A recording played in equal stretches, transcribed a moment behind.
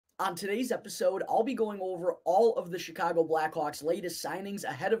On today's episode, I'll be going over all of the Chicago Blackhawks' latest signings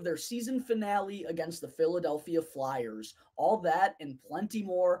ahead of their season finale against the Philadelphia Flyers. All that and plenty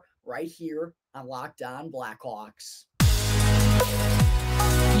more right here on Locked On Blackhawks.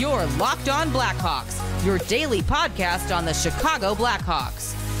 You're Locked On Blackhawks, your daily podcast on the Chicago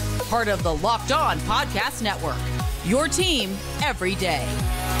Blackhawks. Part of the Locked On Podcast Network, your team every day.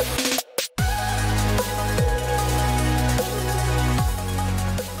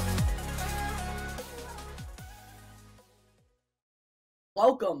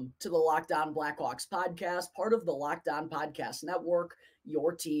 Welcome to the Locked On Blackhawks podcast, part of the Locked On Podcast Network,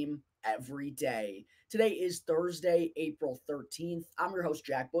 your team every day. Today is Thursday, April 13th. I'm your host,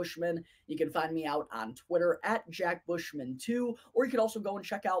 Jack Bushman. You can find me out on Twitter at JackBushman2, or you can also go and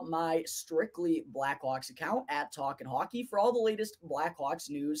check out my Strictly Blackhawks account at Talkin' Hockey for all the latest Blackhawks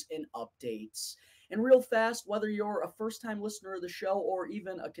news and updates. And real fast, whether you're a first-time listener of the show or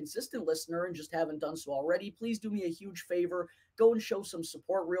even a consistent listener and just haven't done so already, please do me a huge favor. Go and show some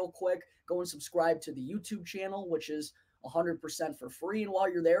support real quick. Go and subscribe to the YouTube channel, which is 100% for free. And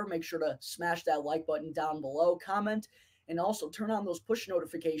while you're there, make sure to smash that like button down below, comment, and also turn on those push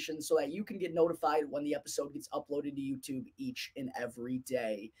notifications so that you can get notified when the episode gets uploaded to YouTube each and every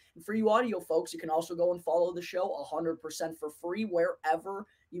day. And for you audio folks, you can also go and follow the show 100% for free wherever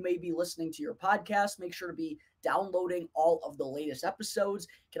you may be listening to your podcast. Make sure to be downloading all of the latest episodes.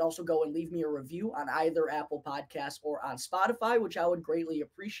 You can also go and leave me a review on either Apple Podcasts or on Spotify, which I would greatly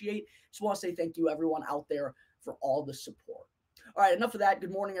appreciate. Just want to say thank you everyone out there for all the support. All right, enough of that.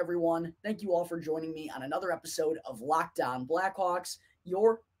 Good morning, everyone. Thank you all for joining me on another episode of Locked On Blackhawks,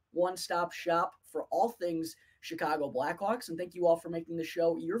 your one-stop shop for all things Chicago Blackhawks. And thank you all for making the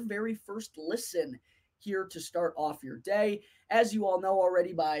show your very first listen here to start off your day. As you all know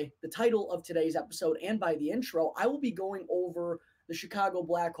already by the title of today's episode and by the intro, I will be going over the Chicago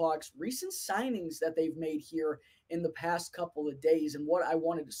Blackhawks' recent signings that they've made here in the past couple of days. And what I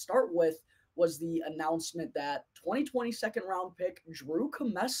wanted to start with was the announcement that 2020 second-round pick Drew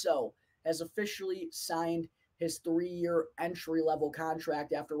Commesso has officially signed his 3-year entry-level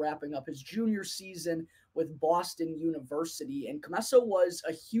contract after wrapping up his junior season with Boston University. And Commesso was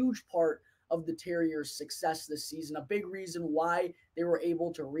a huge part of the Terriers' success this season, a big reason why they were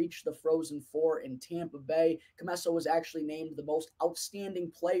able to reach the Frozen Four in Tampa Bay. Commesso was actually named the most outstanding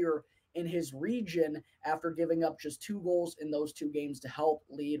player in his region after giving up just 2 goals in those 2 games to help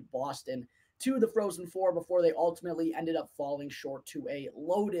lead Boston to the Frozen Four before they ultimately ended up falling short to a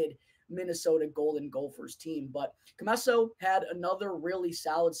loaded Minnesota Golden Gophers team. But Commesso had another really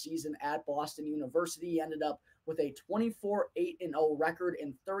solid season at Boston University. He ended up with a 24-8-0 record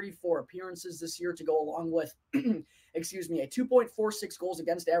in 34 appearances this year to go along with, a 2.46 goals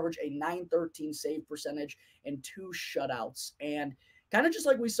against average, a .913 save percentage, and 2 shutouts. And kind of just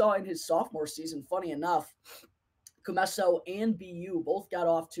like we saw in his sophomore season, funny enough, Commesso and BU both got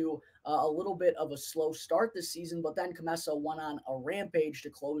off to a little bit of a slow start this season, but then Commesso went on a rampage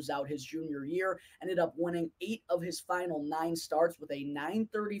to close out his junior year, ended up winning 8 of his final 9 starts with a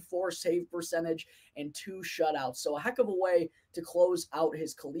 .934 save percentage and 2 shutouts. So a heck of a way to close out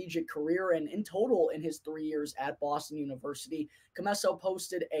his collegiate career. And in total, in his 3 years at Boston University, Commesso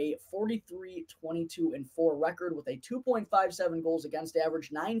posted a 43-22-4 record with a 2.57 goals against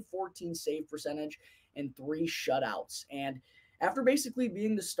average, .914 save percentage, and 3 shutouts. And after basically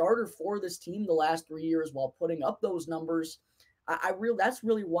being the starter for this team the last 3 years while putting up those numbers, that's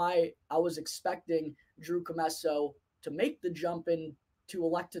really why I was expecting Drew Commesso to make the jump in to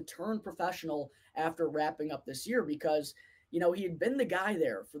elect to turn professional after wrapping up this year, because, he had been the guy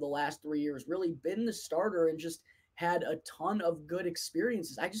there for the last 3 years, really been the starter and just had a ton of good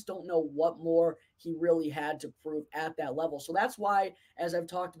experiences. I just don't know what more he really had to prove at that level. So that's why, as I've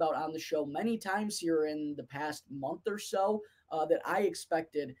talked about on the show many times here in the past month or so, that I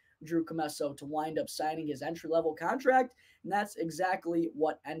expected Drew Commesso to wind up signing his entry-level contract, and that's exactly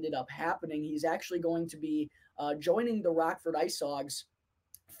what ended up happening. He's actually going to be joining the Rockford Ice Hogs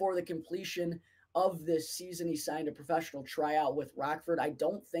for the completion of this season. He signed a professional tryout with Rockford. I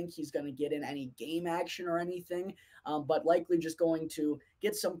don't think he's going to get in any game action or anything, but likely just going to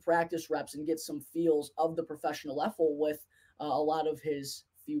get some practice reps and get some feels of the professional level with a lot of his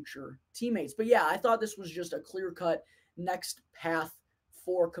future teammates. But yeah, I thought this was just a clear-cut next path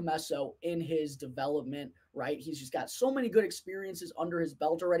for Commesso in his development, right? He's just got so many good experiences under his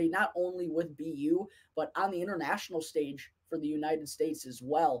belt already, not only with BU, but on the international stage for the United States as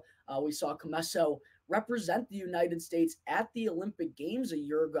well. We saw Commesso represent the United States at the Olympic Games a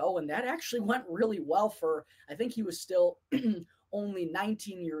year ago, and that actually went really well for, I think he was still only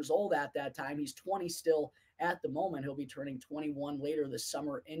 19 years old at that time. He's 20 still at the moment. He'll be turning 21 later this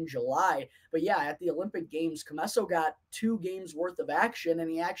summer in July. But yeah, at the Olympic Games, Commesso got 2 games worth of action, and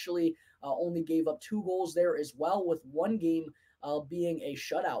he actually only gave up 2 goals there as well, with one game being a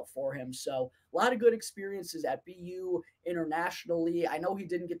shutout for him. So a lot of good experiences at BU internationally. I know he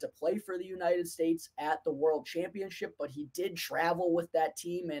didn't get to play for the United States at the World Championship, but he did travel with that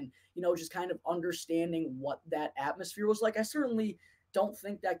team, and, just kind of understanding what that atmosphere was like. I certainly don't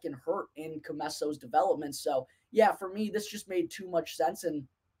think that can hurt in Comesso's development. So yeah, for me, this just made too much sense, and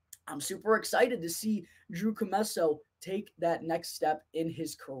I'm super excited to see Drew Commesso take that next step in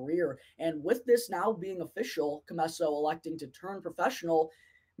his career. And with this now being official, Commesso electing to turn professional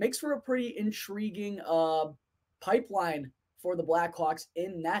makes for a pretty intriguing pipeline for the Blackhawks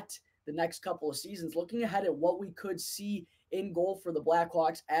in net the next couple of seasons. Looking ahead at what we could see in goal for the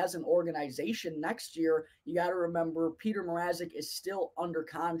Blackhawks as an organization next year, you got to remember Peter Mrazek is still under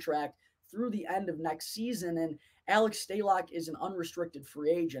contract through the end of next season, and Alex Stalock is an unrestricted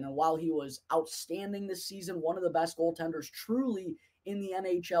free agent. And while he was outstanding this season, one of the best goaltenders truly in the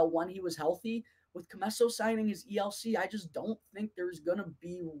NHL when he was healthy, with Commesso signing his ELC, I just don't think there's going to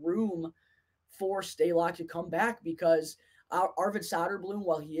be room for Stalock to come back, because Arvid Soderblom,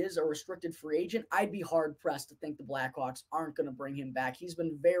 while he is a restricted free agent, I'd be hard-pressed to think the Blackhawks aren't going to bring him back. He's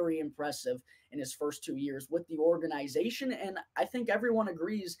been very impressive in his first 2 years with the organization, and I think everyone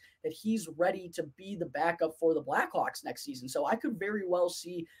agrees that he's ready to be the backup for the Blackhawks next season. So I could very well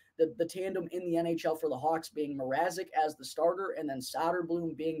see the tandem in the NHL for the Hawks being Mrazek as the starter and then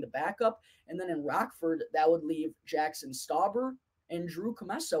Soderblom being the backup. And then in Rockford, that would leave Jackson Stauber and Drew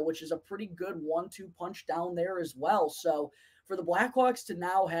Commesso, which is a pretty good 1-2 punch down there as well. So for the Blackhawks to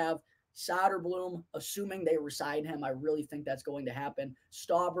now have Soderblom, assuming they resign him, I really think that's going to happen,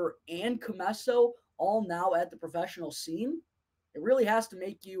 Stauber and Commesso all now at the professional scene, it really has to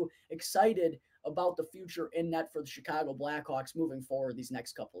make you excited about the future in net for the Chicago Blackhawks moving forward these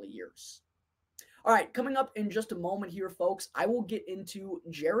next couple of years. All right, coming up in just a moment here, folks, I will get into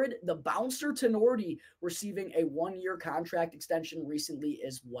Jarred the Bouncer Tinordi receiving a 1-year contract extension recently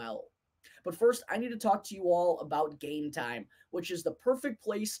as well. But first, I need to talk to you all about Game Time, which is the perfect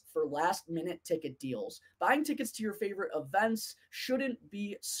place for last-minute ticket deals. Buying tickets to your favorite events shouldn't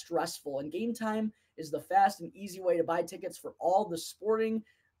be stressful, and Game Time is the fast and easy way to buy tickets for all the sporting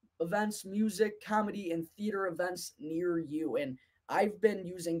events, music, comedy, and theater events near you. And I've been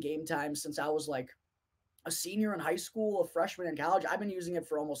using Game Time since I was like a senior in high school, a freshman in college. I've been using it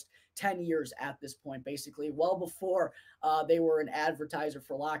for almost 10 years at this point, basically, well before they were an advertiser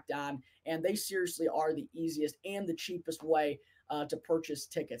for Locked On. And they seriously are the easiest and the cheapest way to purchase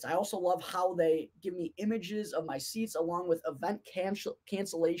tickets. I also love how they give me images of my seats along with event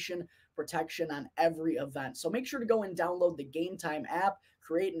cancellation protection on every event. So make sure to go and download the Game Time app,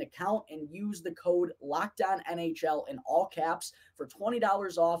 create an account, and use the code LOCKEDONNHL in all caps for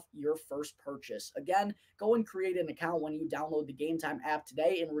 $20 off your first purchase. Again, go and create an account when you download the Game Time app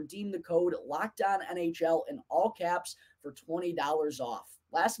today and redeem the code LOCKEDONNHL in all caps for $20 off.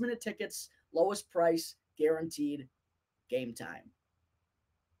 Last minute tickets, lowest price, guaranteed. Game Time.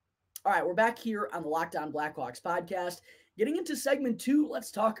 All right, we're back here on the Locked On Blackhawks podcast. Getting into segment 2,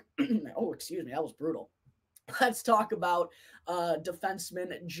 let's talk. Oh, excuse me, that was brutal. Let's talk about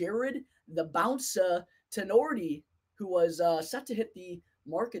defenseman Jarred the Bouncer Tinordi, who was set to hit the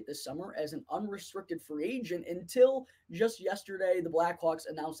market this summer as an unrestricted free agent until just yesterday. The Blackhawks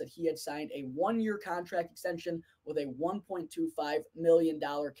announced that he had signed a 1-year contract extension with a $1.25 million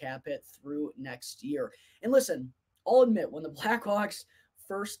cap hit through next year. And listen, I'll admit, when the Blackhawks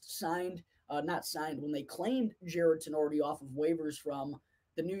first when they claimed Jarred Tinordi off of waivers from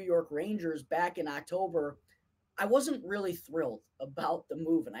the New York Rangers back in October, I wasn't really thrilled about the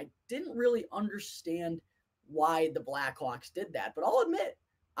move, and I didn't really understand why the Blackhawks did that. But I'll admit,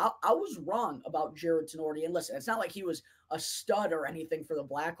 I was wrong about Jarred Tinordi. And listen, it's not like he was a stud or anything for the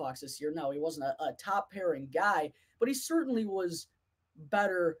Blackhawks this year. No, he wasn't a top pairing guy, but he certainly was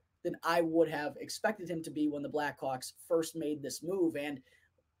better than I would have expected him to be when the Blackhawks first made this move. And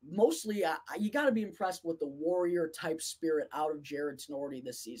mostly, you got to be impressed with the warrior type spirit out of Jarred Tinordi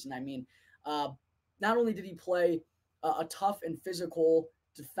this season. I mean, not only did he play a tough and physical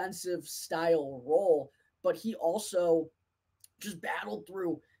defensive style role, but he also just battled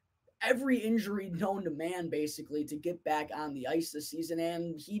through every injury known to man, basically, to get back on the ice this season.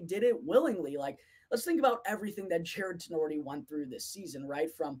 And he did it willingly. Like, let's think about everything that Jarred Tinordi went through this season,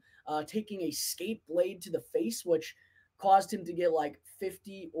 right? From taking a skate blade to the face, which caused him to get like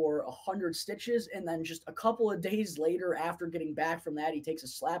 50 or 100 stitches. And then just a couple of days later, after getting back from that, he takes a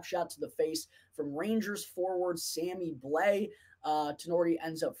slap shot to the face from Rangers forward Sammy Blais. Tinordi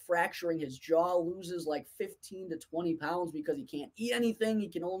ends up fracturing his jaw, loses like 15 to 20 pounds because he can't eat anything. He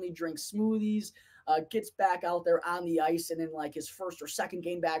can only drink smoothies. Gets back out there on the ice, and in like his first or second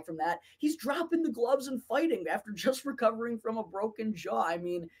game back from that, he's dropping the gloves and fighting after just recovering from a broken jaw. I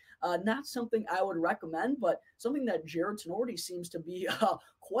mean, not something I would recommend, but something that Jarred Tinordi seems to be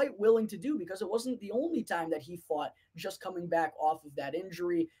quite willing to do, because it wasn't the only time that he fought just coming back off of that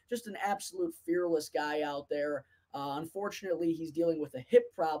injury. Just an absolute fearless guy out there. Unfortunately, he's dealing with a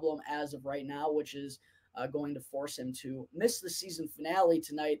hip problem as of right now, which is going to force him to miss the season finale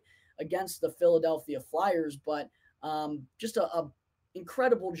tonight against the Philadelphia Flyers. But just a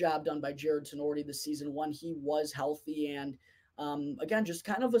incredible job done by Jarred Tinordi this season when he was healthy. And again, just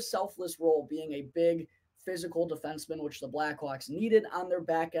kind of a selfless role, being a big physical defenseman, which the Blackhawks needed on their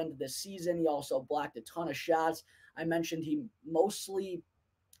back end of this season. He also blocked a ton of shots. I mentioned he mostly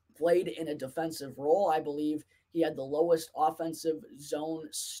played in a defensive role. I believe he had the lowest offensive zone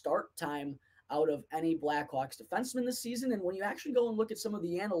start time out of any Blackhawks defenseman this season. And when you actually go and look at some of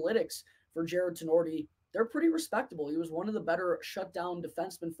the analytics for Jarred Tinordi, they're pretty respectable. He was one of the better shutdown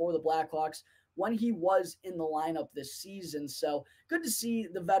defensemen for the Blackhawks when he was in the lineup this season. So good to see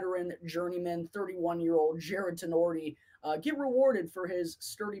the veteran journeyman, 31-year-old Jarred Tinordi get rewarded for his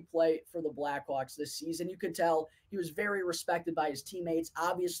sturdy play for the Blackhawks this season. You could tell he was very respected by his teammates,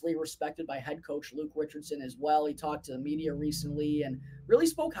 obviously respected by head coach Luke Richardson as well. He talked to the media recently and really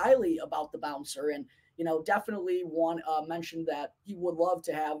spoke highly about the bouncer, and definitely mentioned that he would love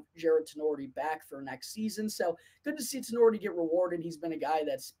to have Jarred Tinordi back for next season. So good to see Tinordi get rewarded. He's been a guy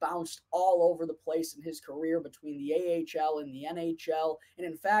that's bounced all over the place in his career between the AHL and the NHL. And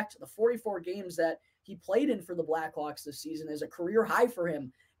in fact, the 44 games that he played in for the Blackhawks this season is a career high for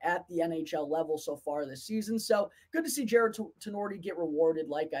him at the NHL level so far this season. So good to see Jarred Tinordi get rewarded,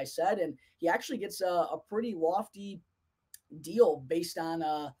 like I said, and he actually gets a pretty lofty deal based on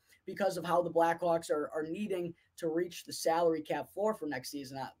because of how the Blackhawks are needing to reach the salary cap floor for next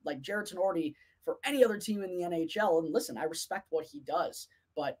season. Like Jarred Tinordi, for any other team in the NHL, and listen, I respect what he does,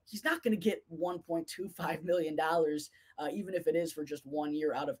 but he's not going to get $1.25 million, even if it is for just 1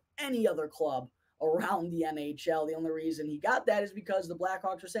 year, out of any other club around the NHL. The only reason he got that is because the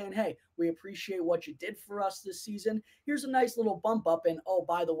Blackhawks are saying, hey, we appreciate what you did for us this season. Here's a nice little bump up. And oh,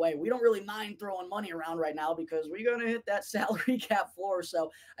 by the way, we don't really mind throwing money around right now because we're going to hit that salary cap floor. So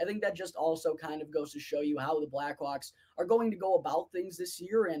I think that just also kind of goes to show you how the Blackhawks are going to go about things this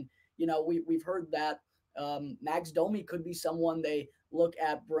year. And, we've heard that Max Domi could be someone they look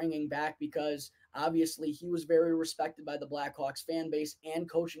at bringing back, because obviously he was very respected by the Blackhawks fan base and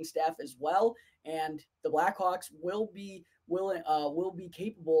coaching staff as well. And the Blackhawks will be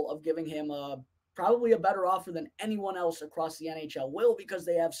capable of giving him probably a better offer than anyone else across the NHL will, because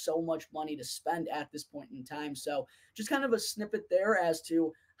they have so much money to spend at this point in time. So just kind of a snippet there as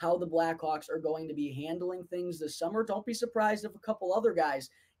to how the Blackhawks are going to be handling things this summer. Don't be surprised if a couple other guys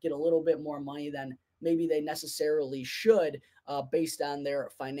get a little bit more money than maybe they necessarily should based on their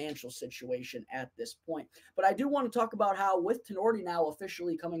financial situation at this point. But I do want to talk about how, with Tinordi now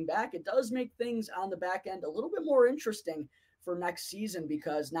officially coming back, it does make things on the back end a little bit more interesting for next season,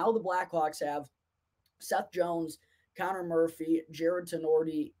 because now the Blackhawks have Seth Jones, Connor Murphy, Jarred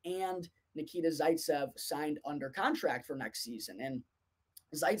Tinordi, and Nikita Zaitsev signed under contract for next season. And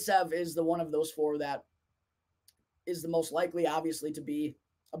Zaitsev is the one of those four that is the most likely, obviously, to be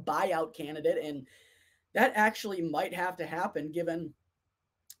a buyout candidate, and that actually might have to happen given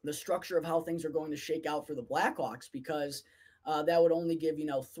the structure of how things are going to shake out for the Blackhawks, because that would only give,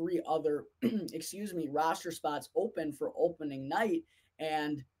 3 other, roster spots open for opening night.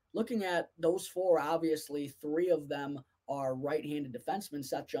 And looking at those 4, obviously 3 of them are right-handed defensemen,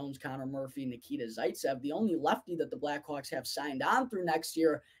 Seth Jones, Connor Murphy, Nikita Zaitsev. The only lefty that the Blackhawks have signed on through next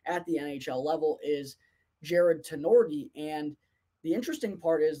year at the NHL level is Jarred Tinordi. And the interesting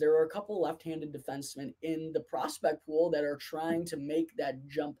part is there are a couple left-handed defensemen in the prospect pool that are trying to make that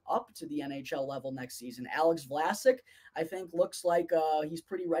jump up to the NHL level next season. Alex Vlasic, I think, looks like he's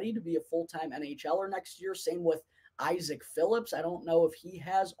pretty ready to be a full-time NHLer next year. Same with Isaac Phillips. I don't know if he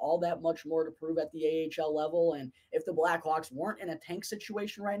has all that much more to prove at the AHL level. And if the Blackhawks weren't in a tank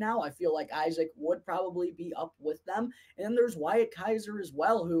situation right now, I feel like Isaac would probably be up with them. And then there's Wyatt Kaiser as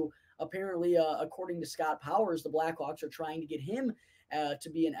well, who apparently, according to Scott Powers, the Blackhawks are trying to get him to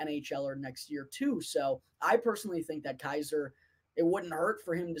be an NHLer next year too. So I personally think that Kaiser, it wouldn't hurt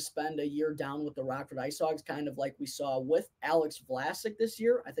for him to spend a year down with the Rockford Ice Hogs, kind of like we saw with Alex Vlasic this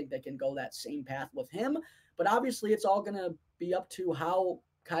year. I think they can go that same path with him. But obviously, it's all going to be up to how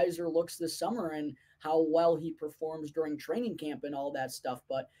Kaiser looks this summer and how well he performs during training camp and all that stuff.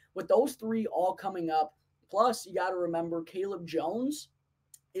 But with those 3 all coming up, Plus, you got to remember Caleb Jones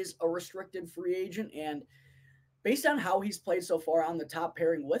is a restricted free agent, and based on how he's played so far on the top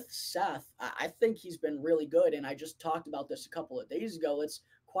pairing with Seth, I think he's been really good. And I just talked about this a couple of days ago. It's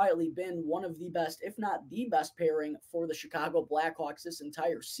quietly been one of the best, if not the best pairing for the Chicago Blackhawks this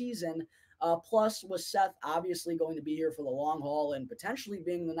entire season. Plus, with Seth obviously going to be here for the long haul and potentially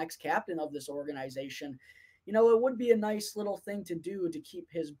being the next captain of this organization, you know, it would be a nice little thing to do to keep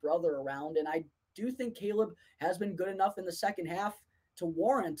his brother around. And I do think Caleb has been good enough in the second half to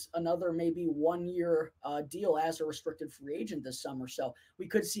warrant another maybe 1 year deal as a restricted free agent this summer. So we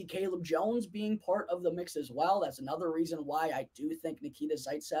could see Caleb Jones being part of the mix as well. That's another reason why I do think Nikita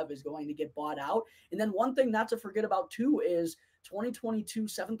Zaitsev is going to get bought out. And then one thing not to forget about too is 2022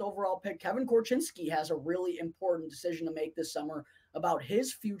 7th overall pick Kevin Korchinski has a really important decision to make this summer about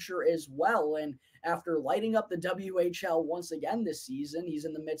his future as well. And after lighting up the WHL once again this season, he's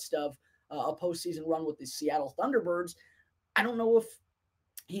in the midst of a postseason run with the Seattle Thunderbirds. I don't know if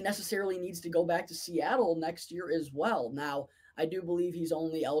he necessarily needs to go back to Seattle next year as well. Now, I do believe he's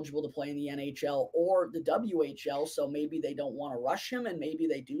only eligible to play in the NHL or the WHL, so maybe they don't want to rush him and maybe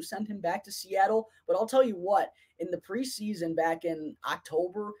they do send him back to Seattle. But I'll tell you what, in the preseason back in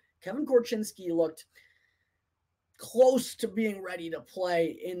October, Kevin Korchinski looked close to being ready to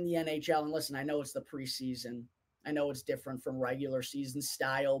play in the NHL. And listen, I know it's the preseason. I know it's different from regular season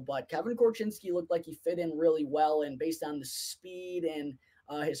style, but Kevin Korchinski looked like he fit in really well. And based on the speed and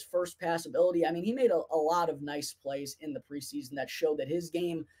his first pass ability, I mean, he made a lot of nice plays in the preseason that showed that his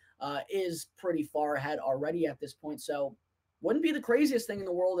game is pretty far ahead already at this point. So wouldn't be the craziest thing in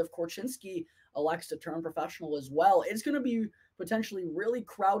the world if Korchinski elects to turn professional as well. It's going to be potentially really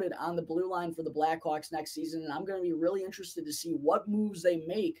crowded on the blue line for the Blackhawks next season, and I'm going to be really interested to see what moves they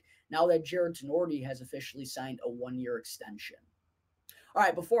make now that Jarred Tinordi has officially signed a 1-year extension. All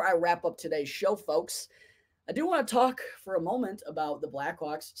right, before I wrap up today's show, folks, I do want to talk for a moment about the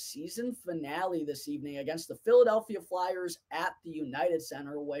Blackhawks season finale this evening against the Philadelphia Flyers at the United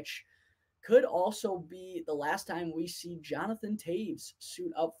Center, which could also be the last time we see Jonathan Toews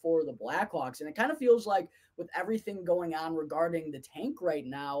suit up for the Blackhawks. And it kind of feels like with everything going on regarding the tank right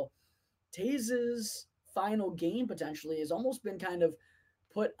now, Toews' final game potentially has almost been kind of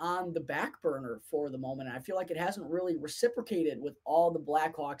put on the back burner for the moment. And I feel like it hasn't really reciprocated with all the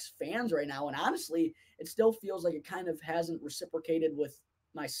Blackhawks fans right now. And honestly, it still feels like it kind of hasn't reciprocated with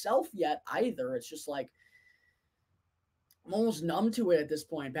myself yet either. It's just like, I'm almost numb to it at this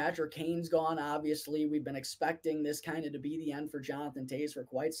point. Patrick Kane's gone, obviously. We've been expecting this kind of to be the end for Jonathan Toews for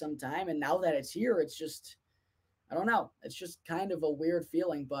quite some time. And now that it's here, it's just, I don't know. It's just kind of a weird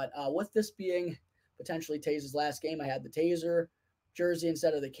feeling. But with this being potentially Toews' last game, I had the Taser jersey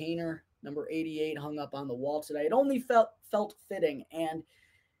instead of the Kaner, number 88, hung up on the wall today. It only felt fitting. And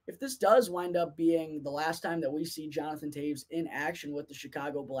if this does wind up being the last time that we see Jonathan Toews in action with the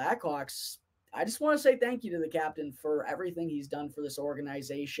Chicago Blackhawks, I just want to say thank you to the captain for everything he's done for this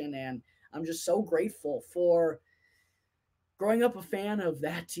organization. And I'm just so grateful for growing up a fan of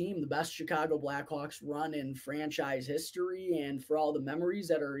that team, the best Chicago Blackhawks run in franchise history, and for all the memories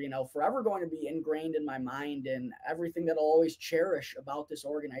that are, forever going to be ingrained in my mind and everything that I'll always cherish about this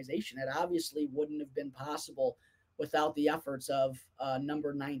organization. It obviously wouldn't have been possible without the efforts of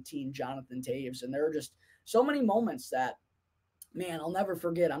number 19, Jonathan Toews. And there are just so many moments that, man, I'll never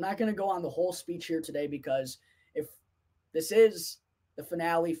forget. I'm not going to go on the whole speech here today because if this is the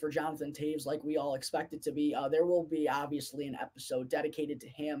finale for Jonathan Toews like we all expect it to be, there will be obviously an episode dedicated to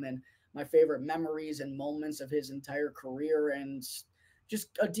him and my favorite memories and moments of his entire career and just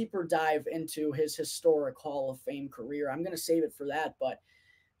a deeper dive into his historic Hall of Fame career. I'm going to save it for that, but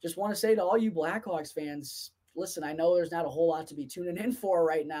just want to say to all you Blackhawks fans, listen, I know there's not a whole lot to be tuning in for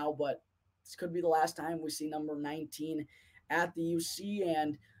right now, but this could be the last time we see number 19 at the UC.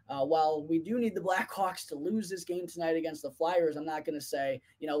 And while we do need the Blackhawks to lose this game tonight against the Flyers, I'm not going to say,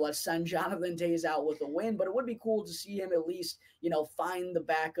 let's send Jonathan Toews out with a win, but it would be cool to see him at least, find the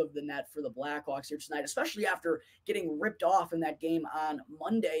back of the net for the Blackhawks here tonight, especially after getting ripped off in that game on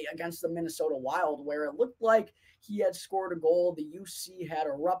Monday against the Minnesota Wild, where it looked like he had scored a goal, the UC had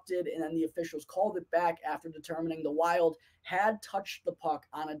erupted, and then the officials called it back after determining the Wild had touched the puck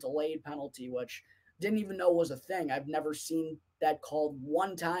on a delayed penalty, which didn't even know was a thing. I've never seen that called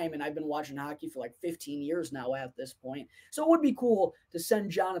one time, and I've been watching hockey for like 15 years now at this point. So it would be cool to send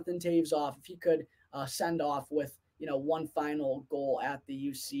Jonathan Toews off if he could send off with, one final goal at the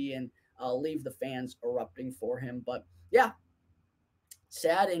UC and leave the fans erupting for him. But yeah,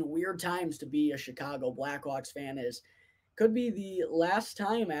 sad and weird times to be a Chicago Blackhawks fan. Could be the last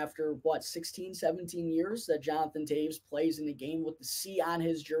time after 16, 17 years that Jonathan Toews plays in a game with the C on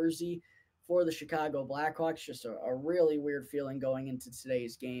his jersey for the Chicago Blackhawks. Just a really weird feeling going into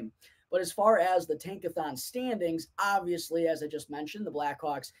today's game. But as far as the tankathon standings, obviously, as I just mentioned, the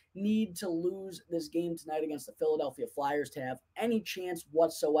Blackhawks need to lose this game tonight against the Philadelphia Flyers to have any chance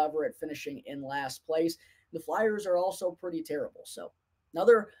whatsoever at finishing in last place. The Flyers are also pretty terrible. So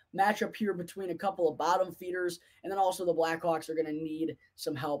another matchup here between a couple of bottom feeders, and then also the Blackhawks are going to need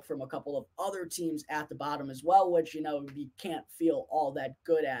some help from a couple of other teams at the bottom as well, which, you can't feel all that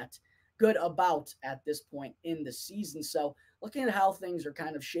good about at this point in the season. So looking at how things are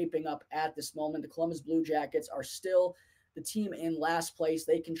kind of shaping up at this moment, the Columbus Blue Jackets are still the team in last place.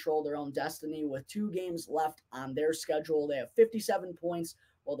 They control their own destiny with 2 games left on their schedule. They have 57 points,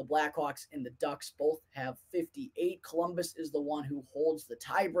 while the Blackhawks and the Ducks both have 58. Columbus is the one who holds the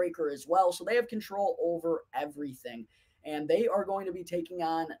tiebreaker as well, so they have control over everything. And they are going to be taking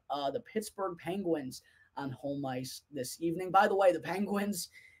on the Pittsburgh Penguins on home ice this evening. By the way, the Penguins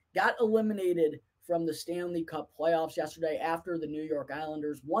got eliminated from the Stanley Cup playoffs yesterday after the New York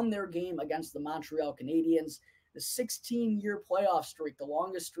Islanders won their game against the Montreal Canadiens. The 16-year playoff streak, the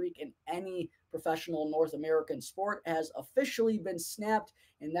longest streak in any professional North American sport, has officially been snapped,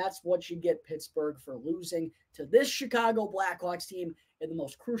 and that's what you get Pittsburgh for losing to this Chicago Blackhawks team in the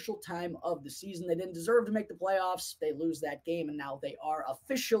most crucial time of the season. They didn't deserve to make the playoffs. They lose that game, and now they are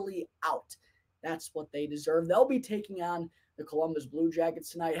officially out. That's what they deserve. They'll be taking on the Columbus Blue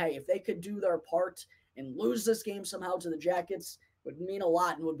Jackets tonight. Hey, if they could do their part and lose this game somehow to the Jackets, would mean a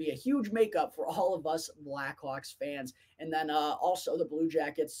lot and would be a huge makeup for all of us Blackhawks fans. And then also the Blue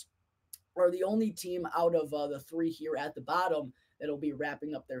Jackets are the only team out of the 3 here at the bottom that'll be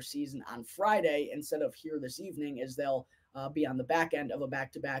wrapping up their season on Friday instead of here this evening, as they'll be on the back end of a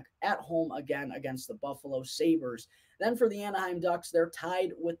back-to-back at home again against the Buffalo Sabres. Then for the Anaheim Ducks, they're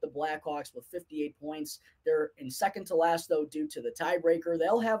tied with the Blackhawks with 58 points. They're in second to last, though, due to the tiebreaker.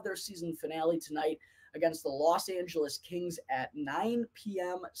 They'll have their season finale tonight against the Los Angeles Kings at 9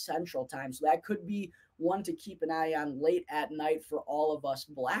 p.m. Central Time. So that could be one to keep an eye on late at night for all of us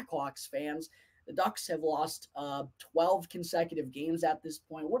Blackhawks fans. The Ducks have lost 12 consecutive games at this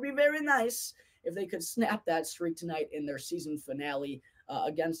point. It would be very nice if they could snap that streak tonight in their season finale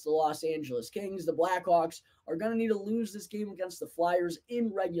against the Los Angeles Kings. The Blackhawks are going to need to lose this game against the Flyers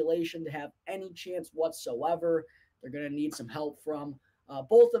in regulation to have any chance whatsoever. They're going to need some help from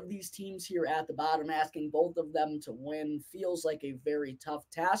both of these teams here at the bottom. Asking both of them to win feels like a very tough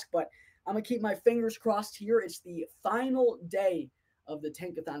task, but I'm going to keep my fingers crossed here. It's the final day of the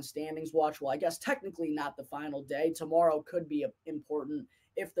Tankathon standings watch. Well, I guess technically not the final day. Tomorrow could be important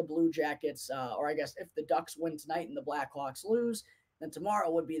if the Blue Jackets, or I guess if the Ducks win tonight and the Blackhawks lose, then tomorrow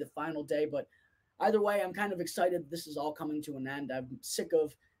would be the final day. But either way, I'm kind of excited this is all coming to an end. I'm sick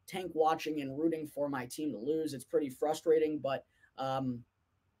of tank watching and rooting for my team to lose. It's pretty frustrating, but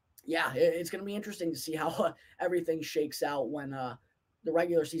yeah, it's going to be interesting to see how everything shakes out when the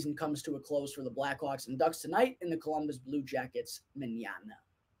regular season comes to a close for the Blackhawks and Ducks tonight and the Columbus Blue Jackets mañana.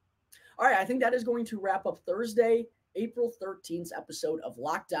 All right, I think that is going to wrap up Thursday, April 13th episode of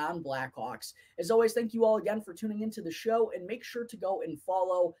Locked On Blackhawks. As always, thank you all again for tuning into the show, and make sure to go and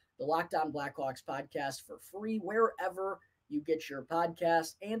follow the Locked On Blackhawks podcast for free wherever you get your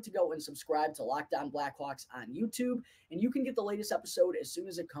podcast, and to go and subscribe to Locked On Blackhawks on YouTube, and you can get the latest episode as soon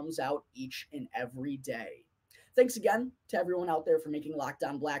as it comes out each and every day. Thanks again to everyone out there for making Locked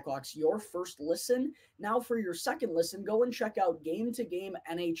On Blackhawks your first listen. Now for your second listen, go and check out Game to Game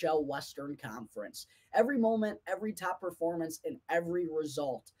NHL Western Conference. Every moment, every top performance, and every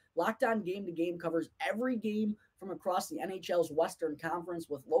result. Locked On Game to Game covers every game from across the NHL's Western Conference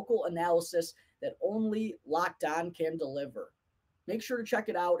with local analysis that only Locked On can deliver. Make sure to check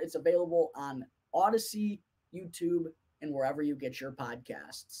it out. It's available on Odyssey, YouTube, and wherever you get your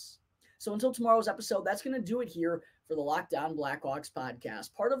podcasts. So until tomorrow's episode, that's going to do it here for the Locked On Blackhawks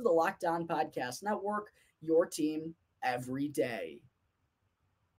podcast, part of the Locked On Podcast Network, your team every day.